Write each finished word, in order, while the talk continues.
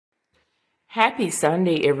Happy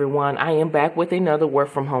Sunday, everyone. I am back with another work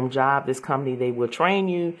from home job. This company, they will train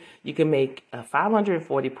you. You can make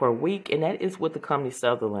 $540 per week, and that is with the company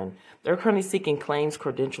Sutherland. They're currently seeking claims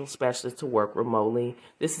credential specialists to work remotely.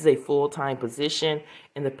 This is a full-time position,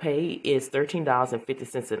 and the pay is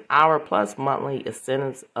 $13.50 an hour plus monthly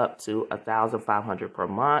incentives up to $1,500 per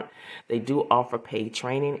month. They do offer paid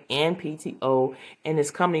training and PTO, and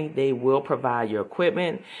this company, they will provide your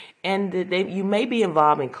equipment, and you may be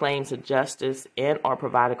involved in claims adjustment and or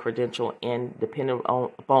provide a credential, and depending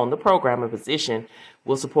upon the program and position,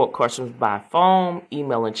 will support customers by phone,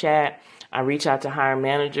 email, and chat. I reached out to hiring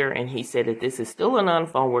manager, and he said that this is still a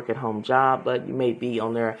non-phone work at home job, but you may be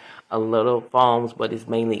on there a little phones, but it's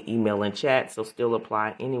mainly email and chat, so still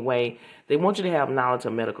apply anyway. They want you to have knowledge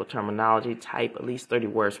of medical terminology, type at least 30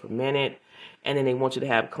 words per minute, and then they want you to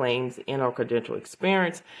have claims and or credential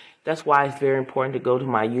experience. That's why it's very important to go to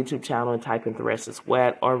my YouTube channel and type in Theresa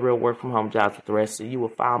Sweat or Real Work From Home Jobs with Theresa. You will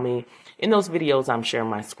find me in those videos. I'm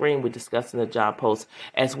sharing my screen. We're discussing the job posts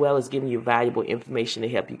as well as giving you valuable information to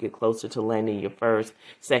help you get closer to landing your first,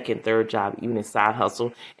 second, third job, even a side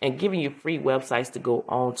hustle, and giving you free websites to go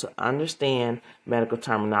on to understand medical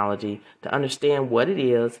terminology, to understand what it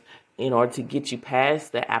is, in order to get you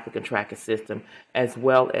past the applicant tracking system, as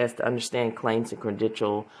well as to understand claims and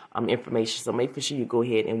credential information. So make sure you go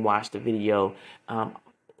ahead and watch the video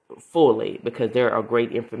fully, because there are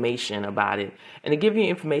great information about it. And to give you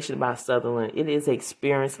information about Sutherland, it is an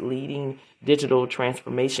experienced leading digital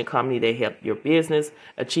transformation company that help your business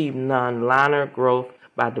achieve non-linear growth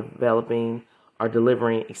by developing or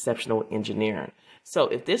delivering exceptional engineering. So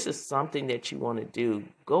if this is something that you want to do,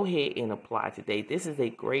 go ahead and apply today. This is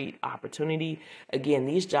a great opportunity. Again,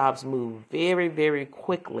 these jobs move very, very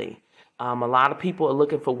quickly. A lot of people are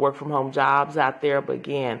looking for work from home jobs out there, but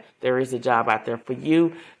again, there is a job out there for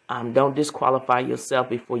you. Don't disqualify yourself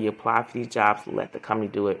before you apply for these jobs. Let the company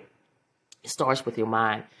do it. It starts with your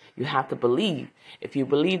mind. You have to believe. If you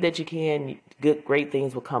believe that you can, great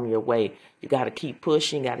things will come your way. You got to keep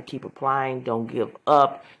pushing, got to keep applying. Don't give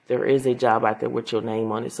up. There is a job out there with your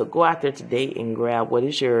name on it. So go out there today and grab what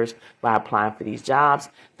is yours by applying for these jobs.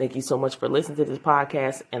 Thank you so much for listening to this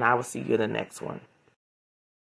podcast, and I will see you in the next one.